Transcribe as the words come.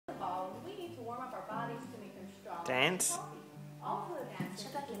Dance. Also a dance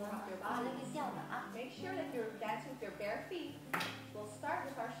with your body. Make sure that you're dancing with your bare feet. We'll start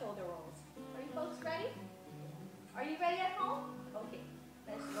with our shoulder rolls. Are you folks ready? Are you ready at home? Okay.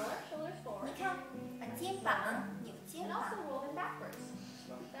 Let's roll our shoulders forward. 你看，把肩膀扭肩 And 膀。 also roll them backwards.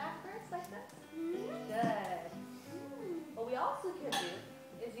 Backwards like this. Good. What we also can do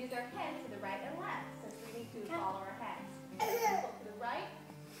is use our hands to the right and left, since we need to follow our hands. So to the right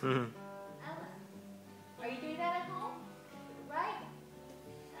and left. Are you doing that at home? To the right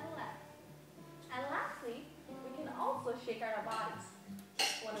and left. And lastly, we can also shake our bodies.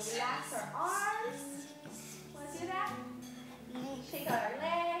 Want to relax our arms? Want to do that? Shake out our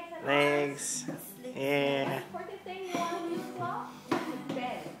legs and Legs. arms. Yeah. One important thing you want to do as well is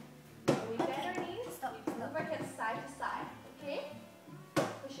bend. When we bend our knees, we move our hips side to side. Okay?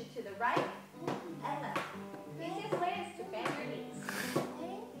 Push it to the right and left. The easiest way is to bend your knees.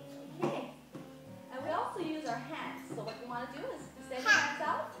 Okay. And we also use our hands. So what you want to do is extend your hands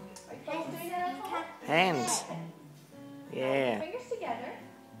out. Are you folks doing that at home? Hands. Yeah. Fingers together.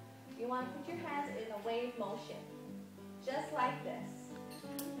 You want to put your hands in a wave motion. Just like this.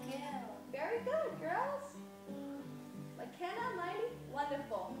 Very good, girls. McKenna, Miley,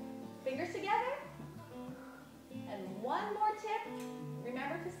 wonderful. Fingers together. And one more tip.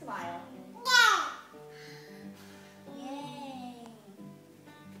 Remember to smile. Yay!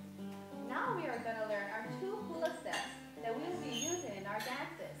 Now we are going to learn our 2 hula steps that we will be using in our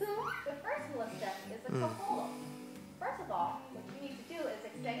dances. The first hula step is the kaholo. First of all, what you need to do is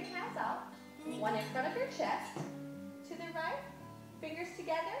extend your hands out, one in front of your chest, to the right, fingers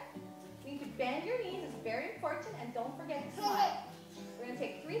together. You need to bend your knees, it's very important, and don't forget to smile. We're going to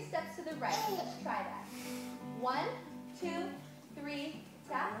take 3 steps to the right. Let's try that. 1, 2, 3,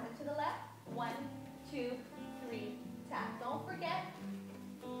 tap, and to the left. 1, 2, 3, tap. Don't forget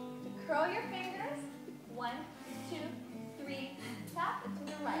to curl your fingers. 1, 2, 3, tap, and to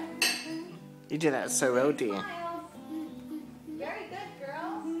the right. You do that so well, dear. Smiles. Very good,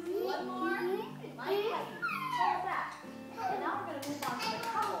 girls. One more. Mighty happy. Hold that. And now we're going to move on to the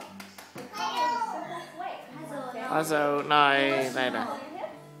couple. The couple is a simple sway. Also, no, later.